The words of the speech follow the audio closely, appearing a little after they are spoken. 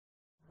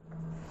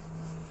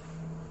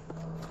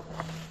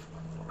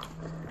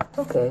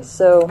Okay,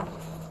 so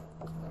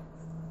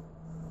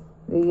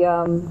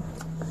the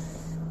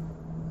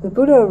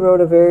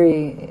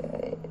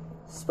Buddha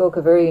spoke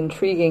a very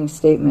intriguing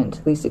statement,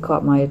 at least it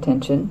caught my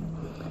attention.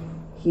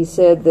 He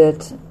said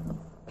that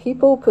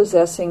people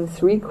possessing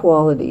three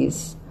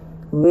qualities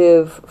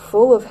live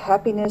full of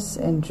happiness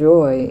and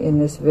joy in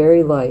this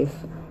very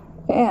life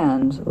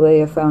and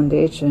lay a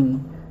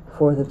foundation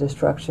for the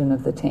destruction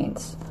of the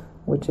taints,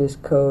 which is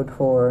code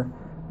for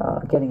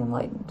getting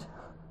enlightened.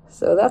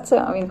 So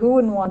who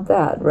wouldn't want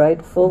that,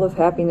 right? Full of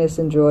happiness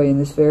and joy in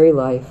this very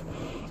life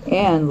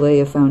and lay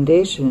a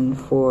foundation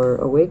for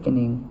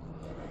awakening.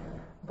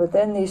 But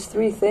then these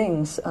three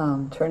things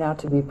turn out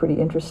to be pretty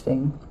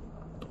interesting.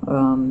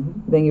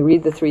 Then you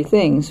read the three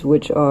things,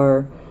 which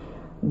are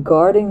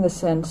guarding the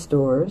sense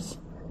doors,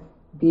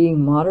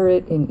 being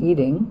moderate in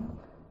eating,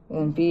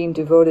 and being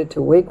devoted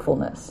to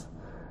wakefulness.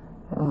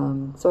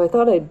 So I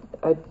thought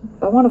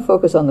I want to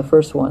focus on the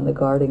first one, the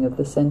guarding of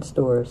the sense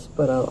doors,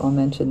 but I'll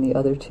mention the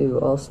other two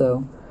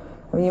also.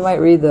 I mean, you might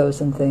read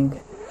those and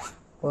think,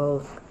 well,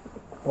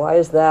 why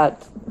is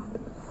that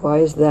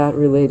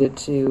related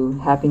to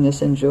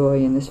happiness and joy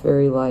in this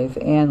very life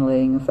and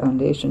laying a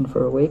foundation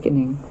for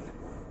awakening?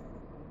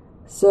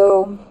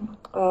 So,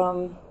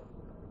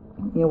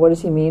 what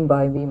does he mean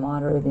by be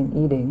moderate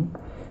in eating?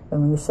 I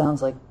mean, this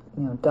sounds like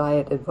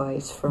diet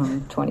advice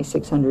from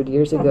 2,600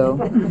 years ago.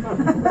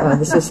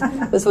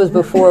 This was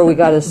before we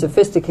got as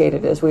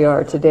sophisticated as we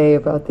are today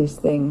about these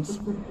things.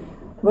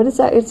 But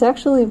it's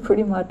actually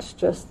pretty much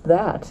just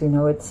that.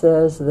 It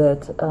says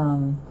that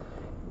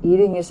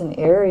eating is an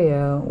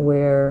area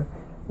where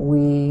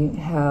we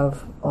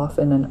have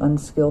often an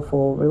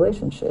unskillful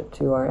relationship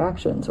to our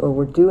actions, or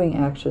we're doing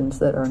actions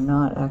that are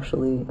not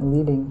actually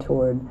leading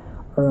toward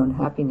our own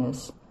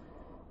happiness.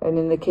 And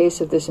in the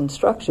case of this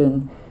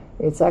instruction,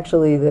 it's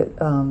actually that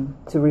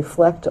to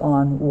reflect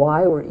on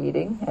why we're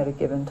eating at a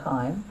given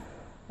time.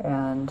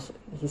 And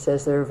he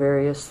says there are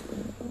various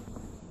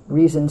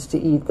reasons to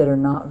eat that are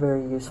not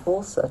very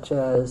useful, such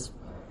as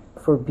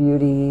for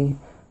beauty,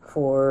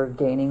 for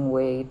gaining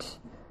weight,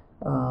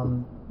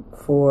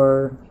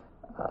 for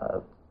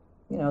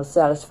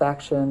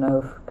satisfaction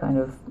of kind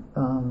of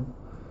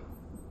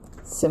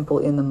simple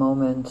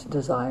in-the-moment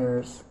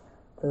desires,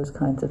 those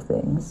kinds of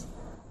things.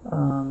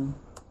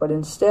 But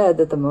instead,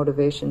 that the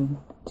motivation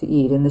to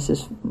eat, and this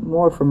is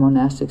more for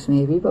monastics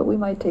maybe, but we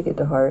might take it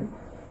to heart,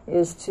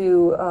 is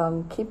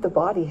to keep the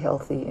body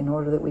healthy in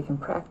order that we can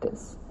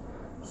practice.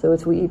 So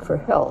we eat for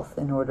health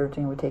in order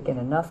to take in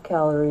enough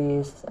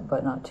calories,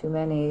 but not too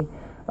many,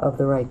 of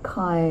the right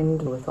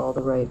kind, with all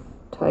the right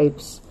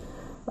types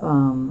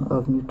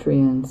of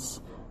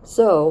nutrients,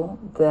 so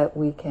that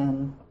we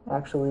can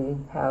actually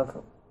have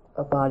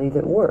a body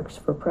that works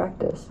for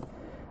practice.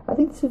 I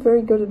think this is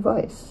very good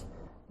advice.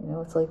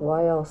 It's like,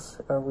 why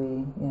else are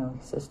we, he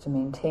says to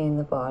maintain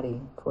the body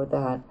for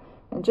that.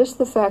 And just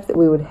the fact that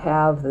we would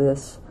have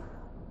this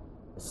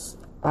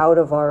out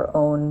of our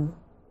own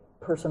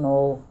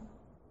personal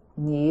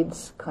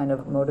needs kind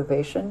of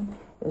motivation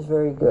is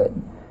very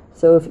good.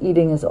 So if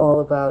eating is all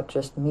about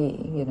just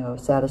me,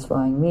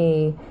 satisfying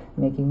me,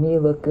 making me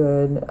look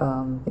good,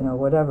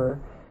 whatever,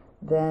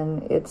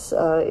 then it's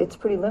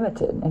pretty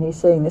limited. And he's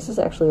saying this is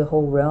actually a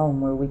whole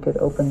realm where we could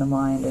open the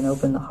mind and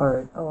open the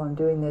heart. Oh, I'm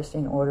doing this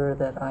in order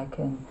that I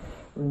can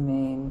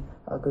remain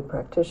a good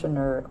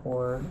practitioner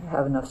or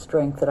have enough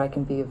strength that I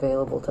can be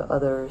available to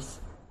others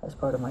as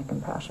part of my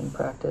compassion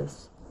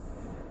practice.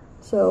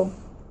 So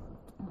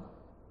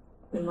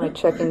we might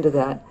check into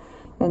that.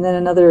 And then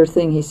another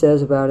thing he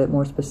says about it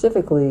more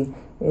specifically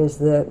is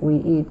that we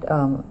eat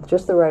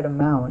just the right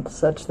amount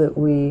such that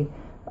we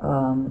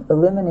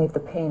eliminate the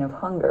pain of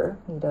hunger.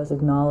 He does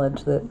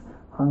acknowledge that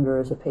hunger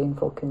is a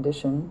painful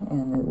condition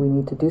and that we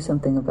need to do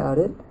something about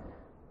it,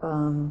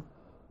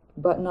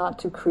 but not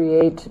to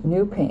create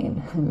new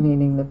pain,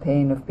 meaning the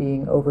pain of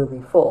being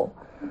overly full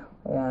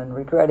and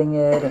regretting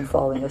it and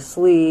falling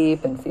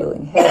asleep and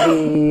feeling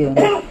heavy.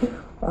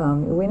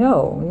 And we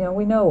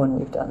know when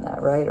we've done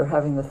that, right? Or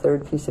having the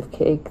third piece of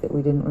cake that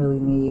we didn't really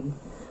need.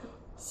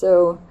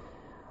 So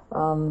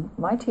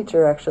my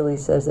teacher actually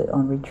says that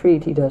on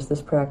retreat he does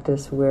this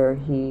practice where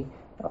he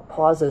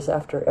pauses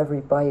after every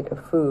bite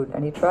of food,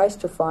 and he tries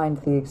to find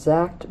the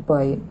exact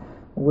bite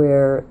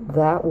where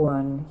that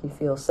one he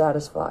feels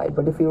satisfied,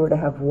 but if he were to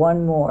have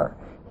one more,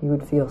 he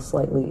would feel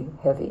slightly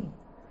heavy.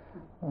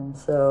 And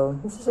so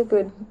this is a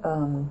good,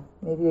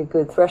 maybe a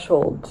good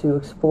threshold to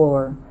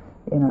explore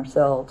in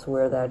ourselves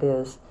where that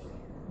is.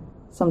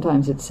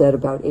 Sometimes it's said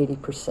about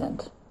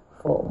 80%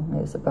 full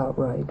is about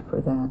right for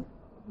that.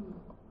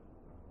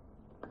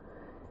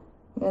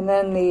 And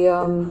then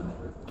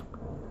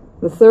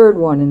the third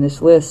one in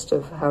this list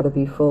of how to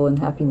be full of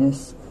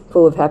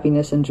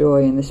happiness and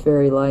joy in this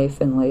very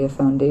life and lay a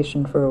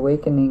foundation for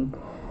awakening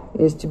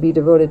is to be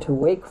devoted to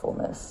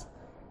wakefulness.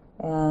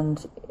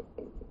 And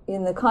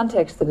in the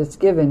context that it's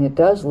given, it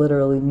does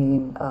literally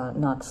mean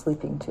not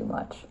sleeping too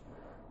much.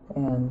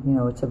 And,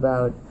 it's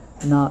about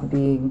not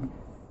being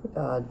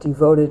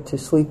devoted to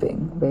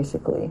sleeping,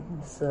 basically.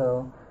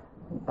 So,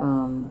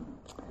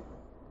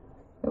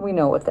 And we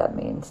know what that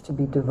means, to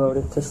be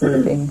devoted to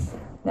sleeping.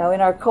 Now,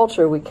 in our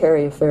culture, we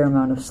carry a fair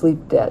amount of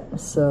sleep debt,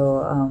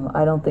 so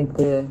I don't think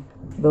the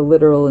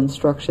literal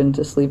instruction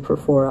to sleep for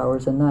 4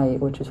 hours a night,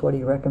 which is what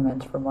he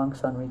recommends for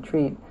monks on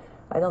retreat,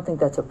 I don't think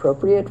that's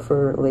appropriate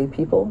for lay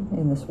people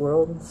in this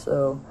world.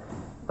 So,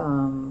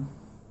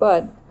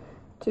 but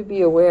to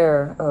be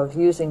aware of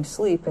using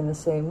sleep in the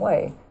same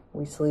way.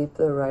 We sleep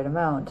the right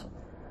amount.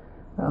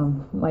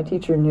 My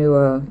teacher knew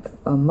a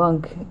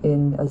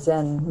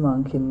Zen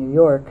monk in New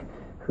York,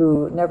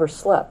 who never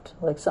slept.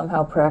 Like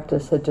somehow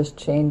practice had just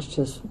changed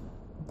his...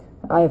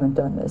 I haven't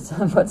done this,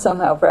 but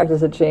somehow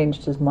practice had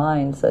changed his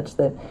mind such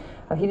that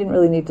he didn't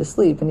really need to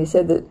sleep. And he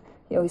said that,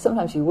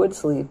 sometimes he would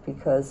sleep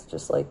because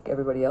just like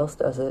everybody else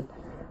does it,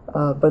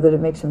 but that it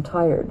makes him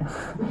tired.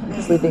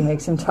 Sleeping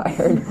makes him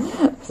tired,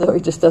 so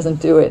he just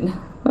doesn't do it.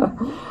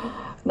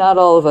 Not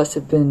all of us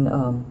have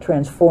been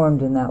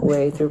transformed in that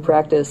way through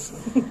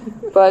practice,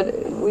 but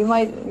we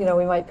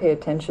might pay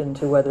attention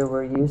to whether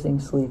we're using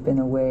sleep in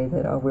a way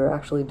that we're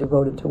actually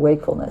devoted to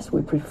wakefulness.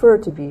 We prefer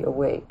to be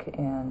awake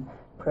and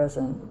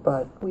present,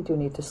 but we do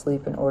need to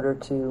sleep in order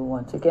to,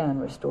 once again,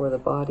 restore the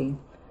body.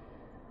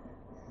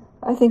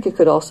 I think it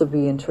could also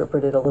be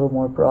interpreted a little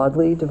more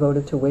broadly,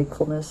 devoted to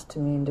wakefulness, to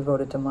mean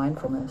devoted to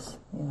mindfulness.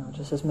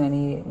 Just as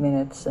many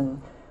minutes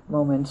and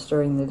moments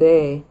during the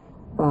day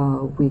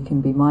we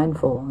can be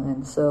mindful.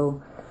 And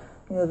so,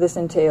 this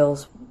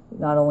entails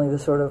not only the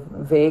sort of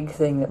vague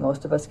thing that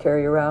most of us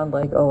carry around,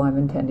 like, oh, I'm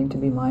intending to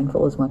be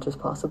mindful as much as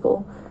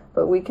possible,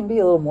 but we can be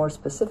a little more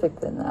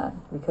specific than that,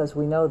 because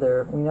we know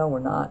we're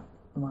not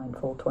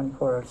mindful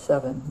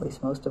 24/7, at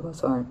least most of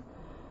us aren't.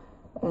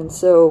 And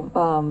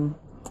so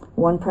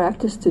one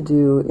practice to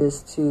do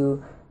is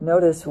to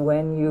notice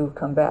when you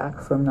come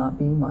back from not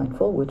being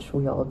mindful, which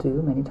we all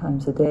do many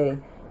times a day.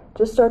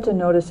 Just start to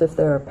notice if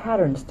there are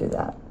patterns to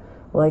that.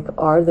 Like,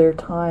 are there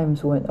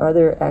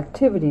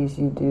activities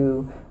you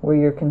do where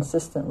you're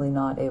consistently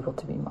not able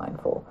to be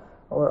mindful?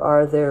 Or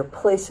are there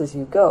places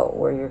you go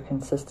where you're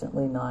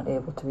consistently not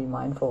able to be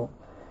mindful?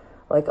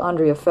 Like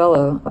Andrea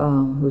Fella,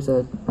 who's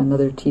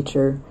another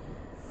teacher,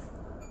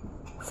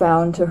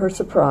 found to her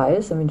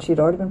surprise, she'd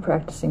already been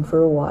practicing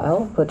for a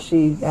while, but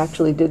she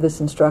actually did this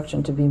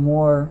instruction to be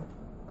more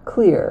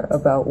clear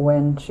about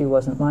when she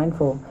wasn't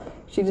mindful.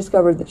 She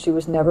discovered that she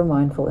was never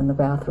mindful in the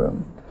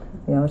bathroom.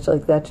 It's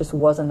like that just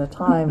wasn't a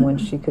time when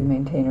she could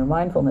maintain her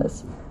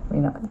mindfulness.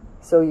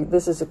 So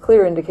this is a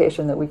clear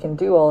indication that we can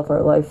do all of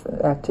our life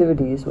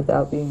activities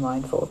without being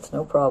mindful. It's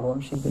no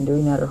problem. She'd been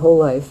doing that her whole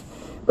life.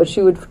 But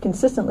she would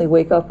consistently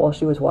wake up while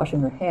she was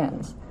washing her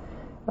hands.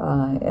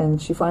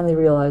 And she finally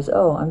realized,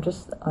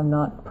 I'm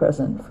not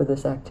present for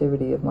this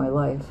activity of my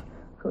life.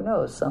 Who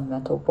knows, some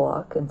mental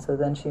block. And so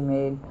then she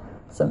made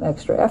some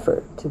extra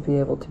effort to be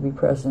able to be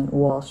present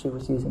while she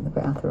was using the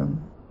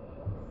bathroom.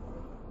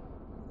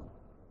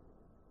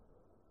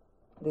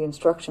 The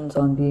instructions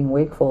on being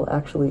wakeful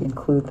actually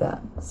include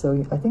that.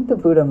 So I think the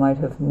Buddha might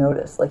have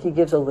noticed. Like, he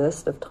gives a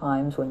list of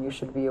times when you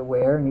should be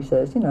aware, and he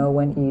says,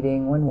 when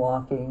eating, when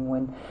walking,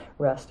 when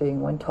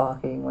resting, when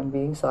talking, when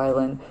being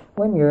silent,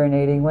 when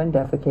urinating, when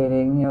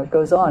defecating, it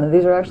goes on. And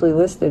these are actually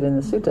listed in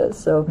the suttas.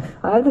 So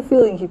I have the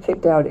feeling he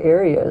picked out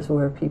areas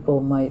where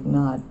people might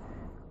not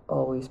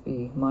always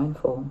be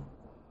mindful.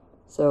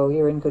 So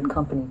you're in good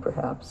company,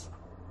 perhaps.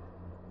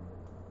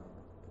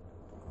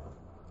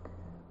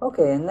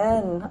 Okay, and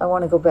then I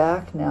want to go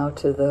back now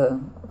to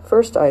the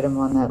first item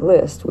on that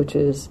list, which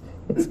is,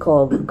 it's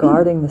called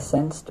guarding the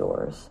sense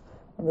doors.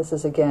 And this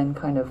is, again,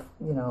 kind of,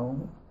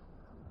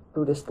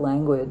 Buddhist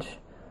language.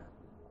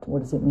 What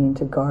does it mean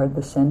to guard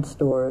the sense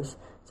doors?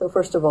 So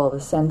first of all, the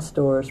sense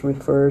doors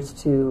refers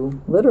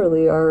to,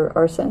 literally,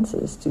 our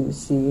senses, to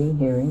seeing,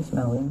 hearing,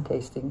 smelling,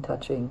 tasting,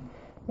 touching.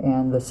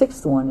 And the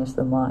sixth one is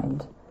the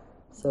mind.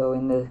 So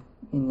in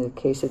the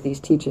case of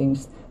these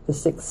teachings, the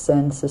sixth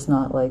sense is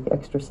not like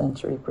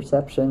extrasensory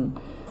perception,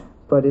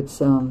 but it's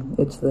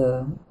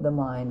the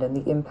mind and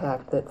the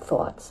impact that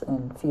thoughts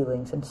and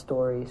feelings and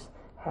stories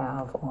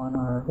have on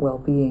our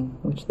well-being,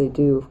 which they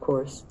do, of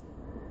course.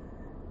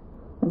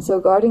 And so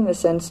guarding the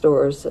sense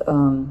doors,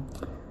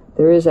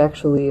 there is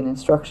actually an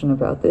instruction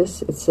about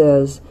this. It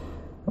says,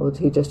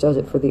 he just does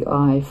it for the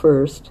eye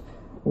first.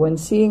 When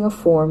seeing a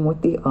form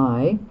with the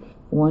eye,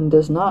 one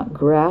does not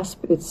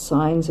grasp its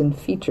signs and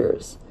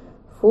features.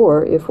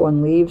 For if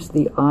one leaves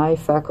the eye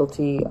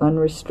faculty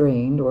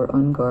unrestrained or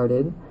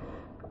unguarded,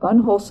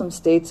 unwholesome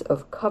states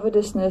of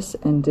covetousness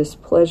and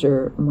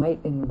displeasure might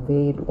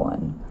invade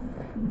one.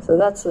 So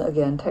that's,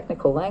 again,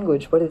 technical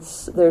language, but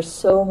there's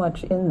so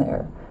much in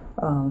there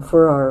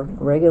for our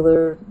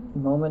regular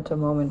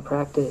moment-to-moment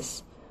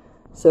practice.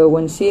 So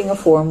when seeing a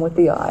form with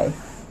the eye,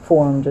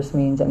 form just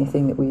means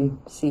anything that we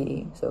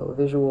see. So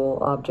visual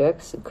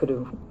objects, it could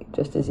have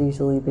just as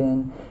easily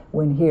been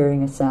when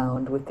hearing a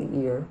sound with the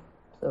ear.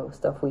 So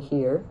stuff we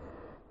hear.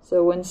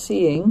 So when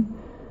seeing,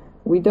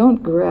 we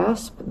don't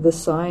grasp the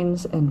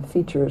signs and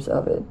features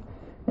of it.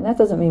 And that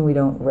doesn't mean we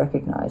don't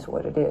recognize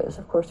what it is.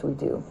 Of course we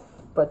do.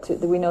 But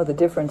we know the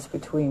difference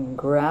between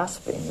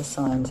grasping the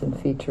signs and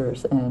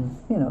features and,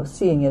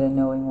 seeing it and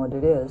knowing what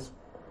it is.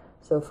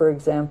 So, for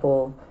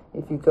example,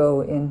 if you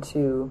go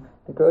into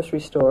the grocery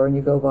store and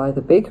you go by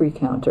the bakery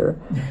counter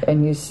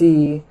and you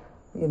see,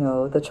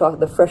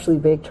 the freshly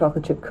baked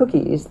chocolate chip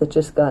cookies that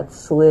just got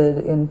slid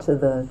into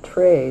the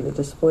tray, the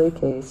display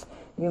case,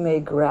 you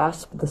may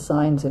grasp the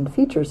signs and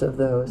features of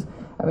those.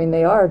 I mean,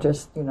 they are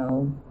just,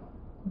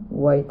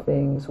 white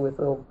things with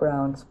little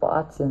brown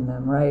spots in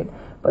them, right?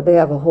 But they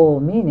have a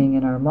whole meaning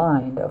in our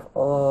mind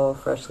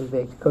of, freshly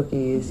baked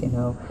cookies,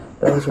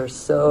 those are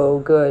so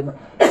good.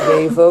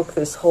 They evoke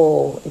this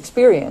whole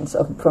experience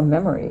from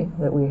memory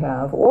that we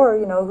have. Or,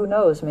 who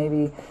knows,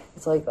 maybe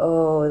it's like,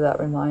 that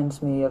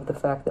reminds me of the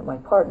fact that my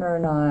partner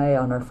and I,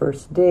 on our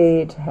first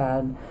date,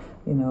 had,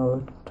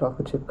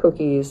 chocolate chip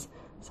cookies,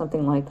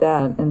 something like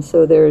that. And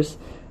so there's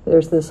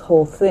this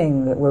whole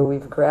thing where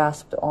we've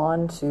grasped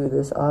onto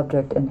this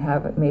object and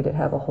made it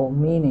have a whole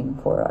meaning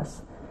for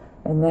us.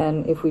 And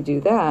then if we do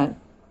that,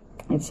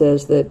 it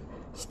says that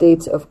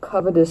states of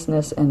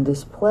covetousness and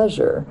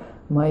displeasure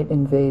might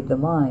invade the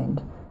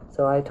mind.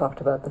 So I talked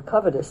about the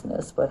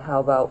covetousness, but how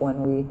about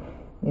when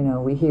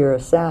we hear a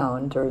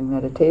sound during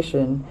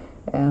meditation,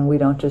 and we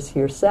don't just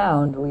hear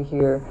sound, we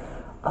hear,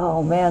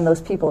 oh man,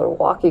 those people are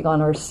walking on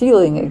our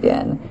ceiling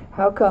again.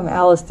 How come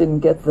Alice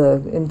didn't get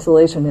the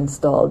insulation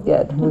installed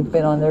yet? We've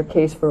been on their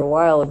case for a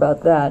while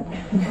about that.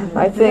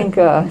 I think,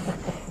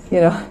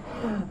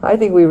 I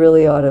think we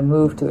really ought to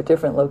move to a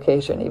different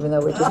location, even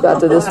though we just got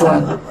to this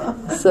one.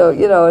 So,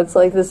 it's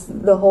like this,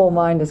 the whole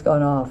mind has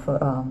gone off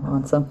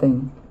on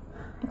something.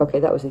 Okay,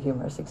 that was a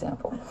humorous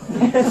example.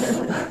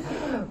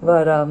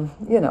 But,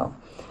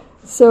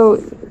 so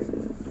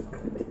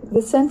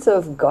the sense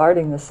of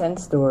guarding the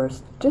sense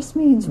doors just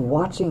means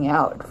watching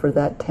out for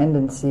that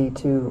tendency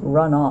to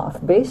run off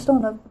based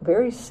on a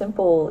very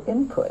simple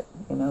input,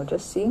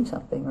 just seeing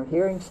something or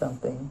hearing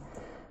something.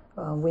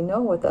 We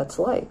know what that's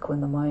like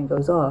when the mind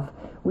goes off.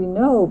 We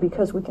know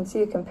because we can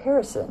see a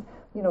comparison.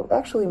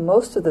 Actually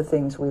most of the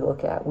things we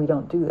look at, we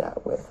don't do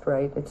that with,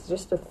 right? It's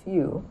just a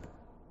few,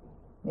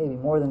 maybe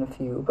more than a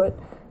few, but,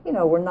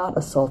 we're not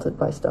assaulted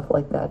by stuff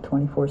like that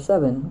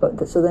 24/7,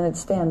 but so then it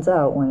stands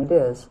out when it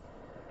is.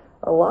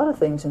 A lot of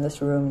things in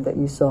this room that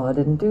you saw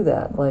didn't do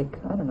that,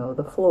 like,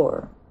 the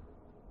floor.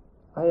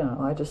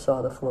 I just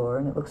saw the floor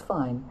and it looks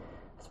fine.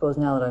 I suppose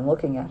now that I'm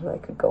looking at it, I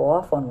could go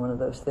off on one of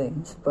those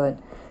things, but,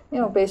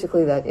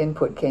 basically that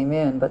input came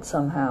in, but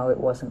somehow it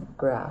wasn't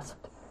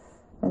grasped.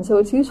 And so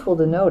it's useful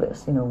to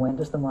notice, when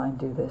does the mind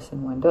do this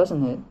and when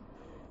doesn't it?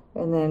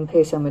 And then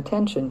pay some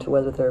attention to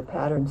whether there are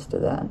patterns to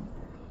that.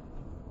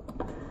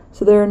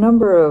 So there are a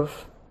number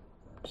of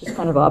just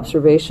kind of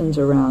observations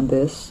around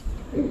this.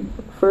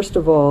 First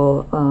of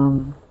all,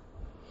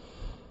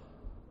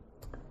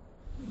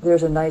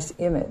 there's a nice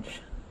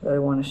image that I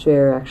want to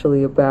share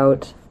actually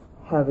about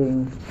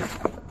having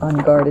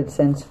unguarded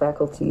sense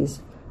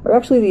faculties. Or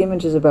actually the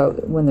image is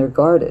about when they're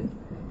guarded.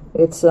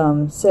 It's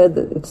said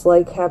that it's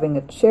like having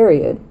a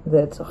chariot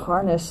that's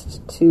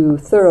harnessed to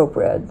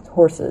thoroughbred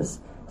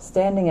horses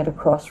standing at a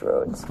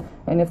crossroads.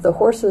 And if the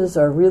horses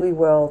are really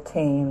well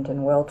tamed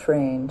and well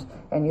trained,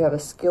 and you have a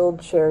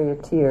skilled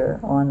charioteer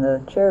on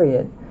the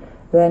chariot,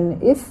 then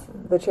if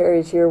the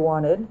charioteer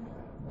wanted,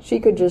 she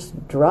could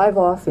just drive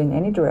off in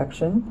any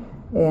direction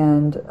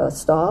and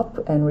stop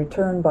and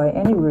return by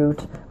any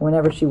route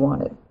whenever she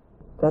wanted.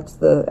 That's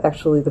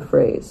actually the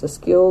phrase. A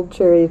skilled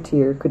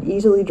charioteer could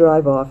easily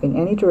drive off in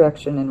any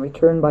direction and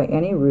return by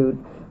any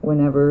route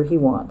whenever he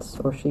wants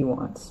or she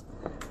wants.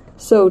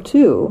 So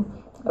too,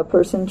 a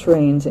person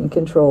trains in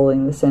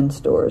controlling the sense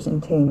doors,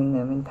 in taming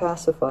them, in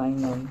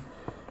pacifying them.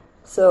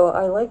 So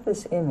I like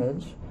this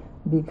image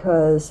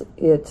because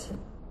it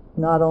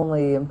not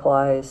only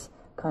implies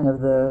kind of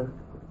the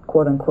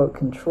quote-unquote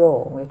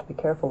control, we have to be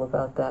careful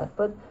about that,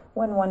 but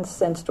when one's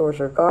sense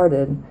doors are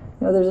guarded,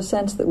 there's a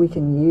sense that we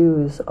can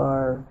use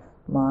our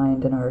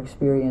mind and our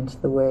experience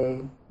the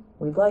way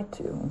we'd like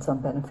to, in some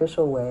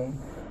beneficial way.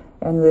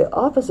 And the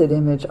opposite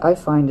image, I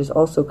find, is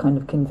also kind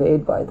of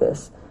conveyed by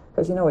this.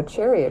 Because, a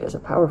chariot is a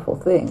powerful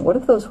thing. What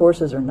if those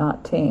horses are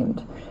not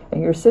tamed?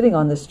 And you're sitting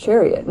on this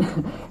chariot,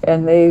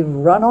 and they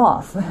run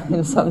off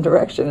in some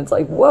direction. It's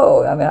like,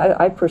 whoa. I mean,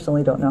 I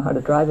personally don't know how to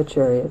drive a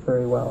chariot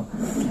very well.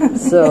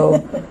 So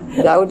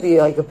that would be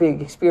like a big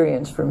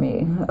experience for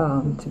me,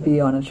 to be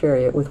on a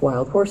chariot with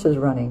wild horses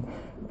running.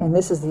 And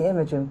this is the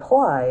image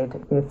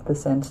implied if the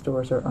sense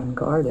doors are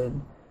unguarded.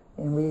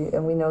 And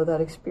we know that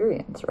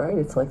experience, right?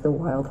 It's like the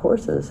wild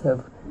horses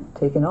have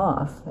taken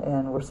off,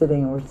 and we're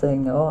sitting and we're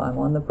saying, no, I'm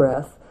on the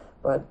breath,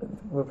 but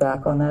we're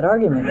back on that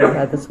argument we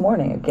had this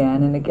morning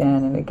again and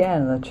again and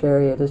again. The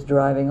chariot is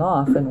driving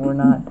off, and we're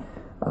not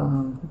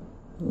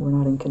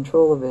in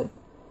control of it.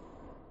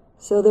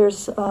 So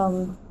there's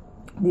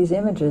these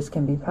images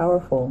can be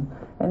powerful,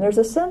 and there's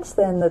a sense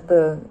then that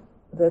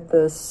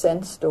the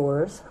sense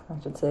doors, I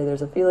should say,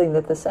 there's a feeling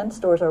that the sense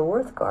doors are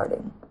worth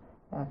guarding,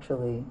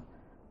 actually.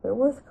 They're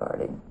worth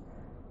guarding.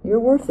 You're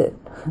worth it.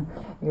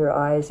 Your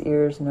eyes,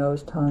 ears,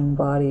 nose, tongue,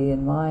 body,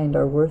 and mind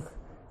are worth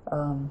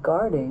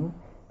guarding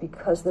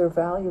because they're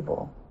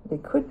valuable. They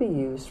could be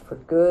used for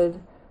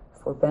good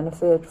for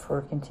benefit,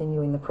 for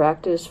continuing the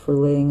practice, for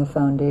laying a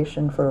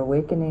foundation for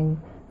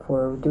awakening,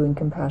 for doing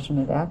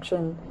compassionate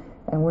action,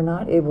 and we're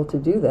not able to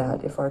do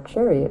that if our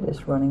chariot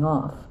is running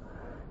off.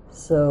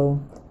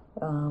 So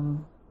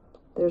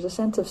there's a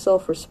sense of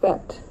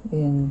self-respect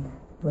in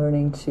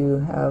learning to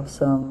have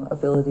some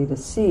ability to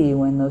see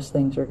when those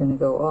things are going to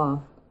go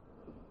off.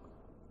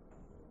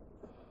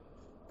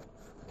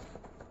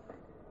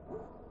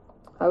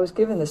 I was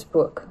given this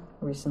book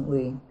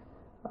recently.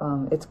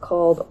 It's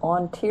called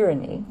On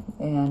Tyranny,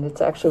 and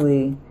it's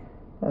actually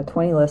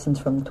 20 lessons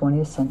from the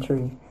 20th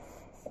century.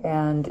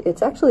 And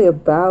it's actually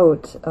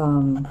about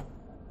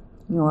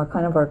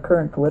our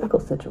current political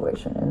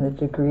situation and the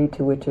degree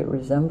to which it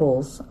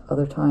resembles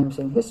other times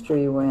in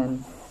history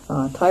when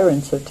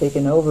tyrants have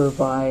taken over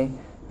by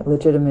a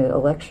legitimate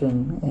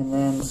election and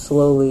then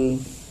slowly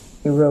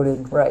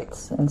eroded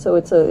rights. And so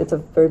it's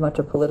a very much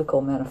a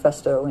political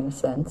manifesto in a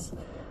sense.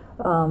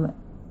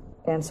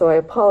 And so I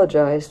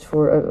apologized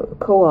for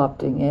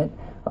co-opting it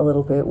a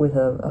little bit with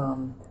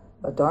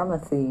a Dharma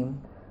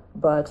theme,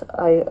 but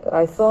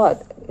I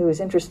thought it was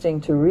interesting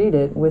to read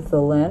it with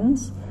the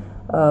lens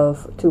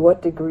of to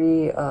what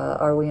degree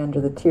are we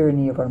under the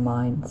tyranny of our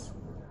minds,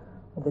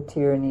 the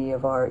tyranny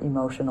of our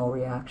emotional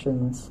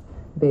reactions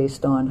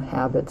based on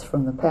habits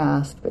from the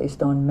past,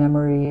 based on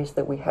memories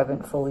that we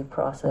haven't fully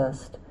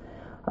processed.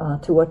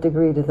 To what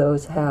degree do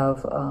those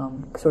have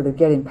sort of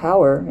get in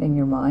power in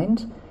your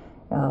mind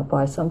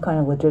by some kind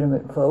of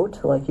legitimate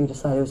vote, like you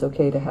decided it was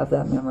okay to have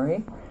that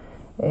memory,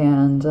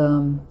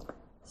 and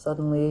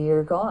suddenly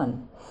you're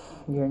gone.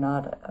 You're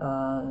not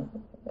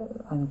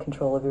in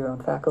control of your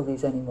own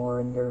faculties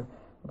anymore, and your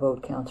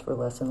vote counts for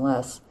less and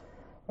less,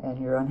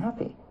 and you're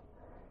unhappy.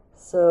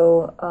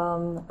 So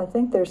I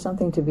think there's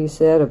something to be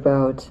said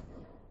about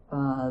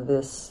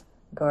this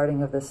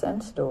guarding of the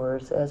sense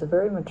doors as a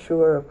very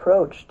mature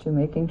approach to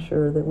making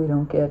sure that we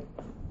don't get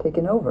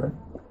taken over.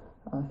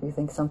 If you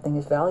think something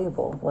is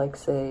valuable, like,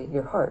 say,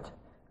 your heart,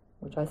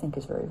 which I think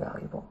is very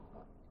valuable.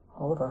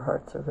 All of our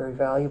hearts are very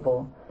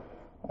valuable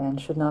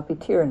and should not be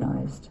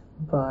tyrannized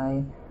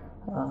by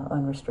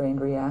unrestrained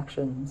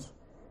reactions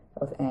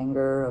of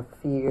anger, of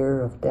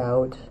fear, of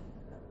doubt.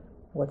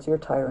 What's your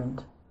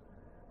tyrant?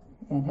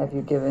 And have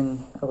you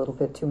given a little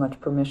bit too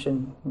much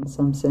permission in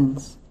some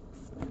sense?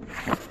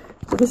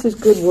 So this is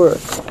good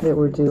work that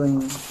we're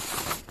doing.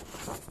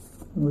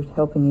 We're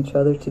helping each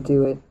other to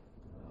do it.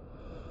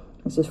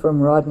 This is from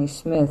Rodney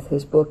Smith,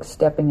 his book,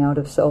 Stepping Out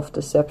of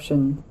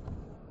Self-Deception.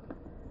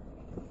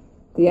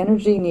 The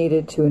energy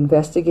needed to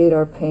investigate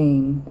our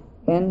pain,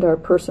 end our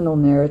personal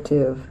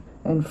narrative,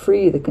 and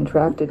free the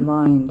contracted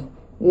mind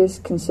is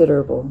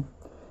considerable.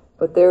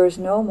 But there is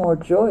no more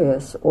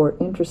joyous or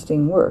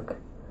interesting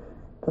work.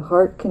 The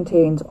heart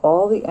contains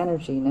all the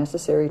energy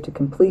necessary to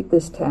complete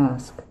this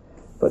task,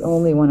 but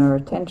only when our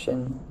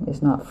attention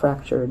is not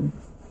fractured.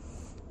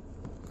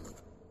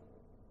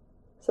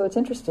 So it's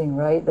interesting,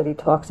 right, that he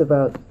talks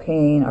about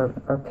pain,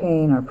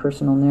 our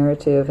personal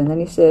narrative, and then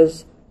he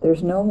says,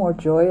 there's no more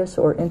joyous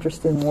or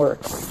interesting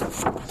work.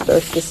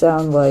 Starts to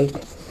sound like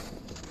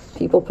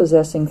people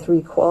possessing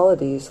three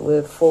qualities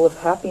live full of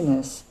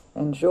happiness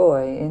and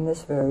joy in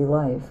this very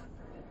life.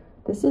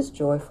 This is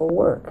joyful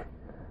work.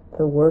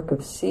 The work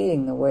of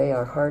seeing the way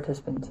our heart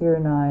has been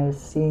tyrannized,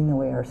 seeing the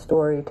way our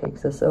story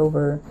takes us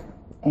over,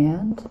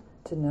 and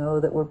to know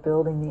that we're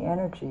building the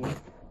energy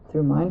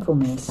through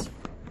mindfulness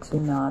to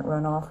not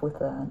run off with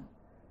that.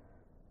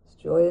 It's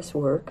joyous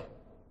work,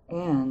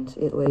 and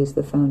it lays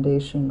the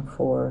foundation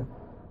for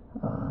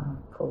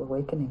full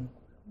awakening.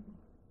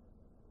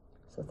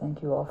 So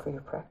thank you all for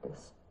your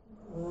practice.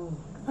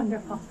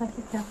 Wonderful. Thank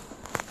you, Kim.